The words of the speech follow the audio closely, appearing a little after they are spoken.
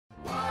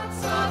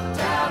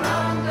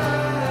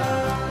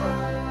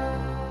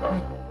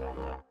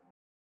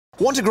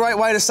Want a great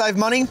way to save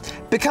money?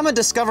 Become a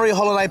Discovery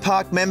Holiday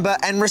Park member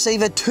and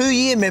receive a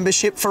 2-year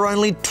membership for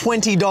only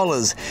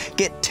 $20.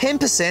 Get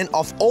 10%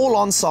 off all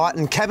on-site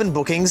and cabin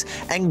bookings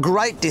and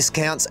great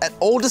discounts at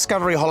all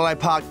Discovery Holiday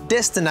Park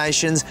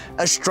destinations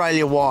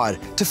Australia-wide.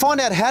 To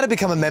find out how to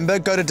become a member,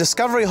 go to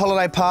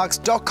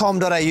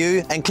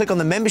discoveryholidayparks.com.au and click on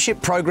the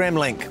membership program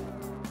link.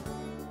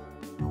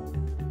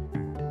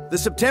 The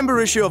September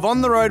issue of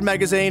On The Road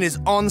magazine is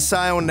on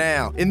sale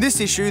now. In this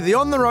issue, the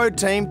On The Road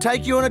team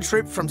take you on a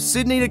trip from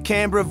Sydney to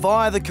Canberra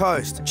via the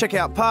coast. Check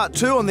out part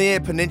 2 on the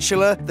Eyre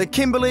Peninsula, the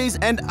Kimberleys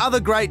and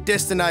other great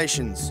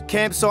destinations.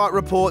 Campsite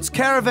reports,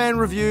 caravan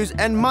reviews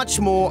and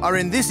much more are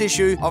in this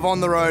issue of On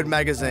The Road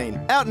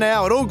magazine. Out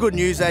now at all good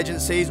news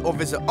agencies or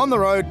visit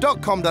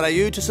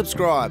ontheroad.com.au to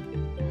subscribe.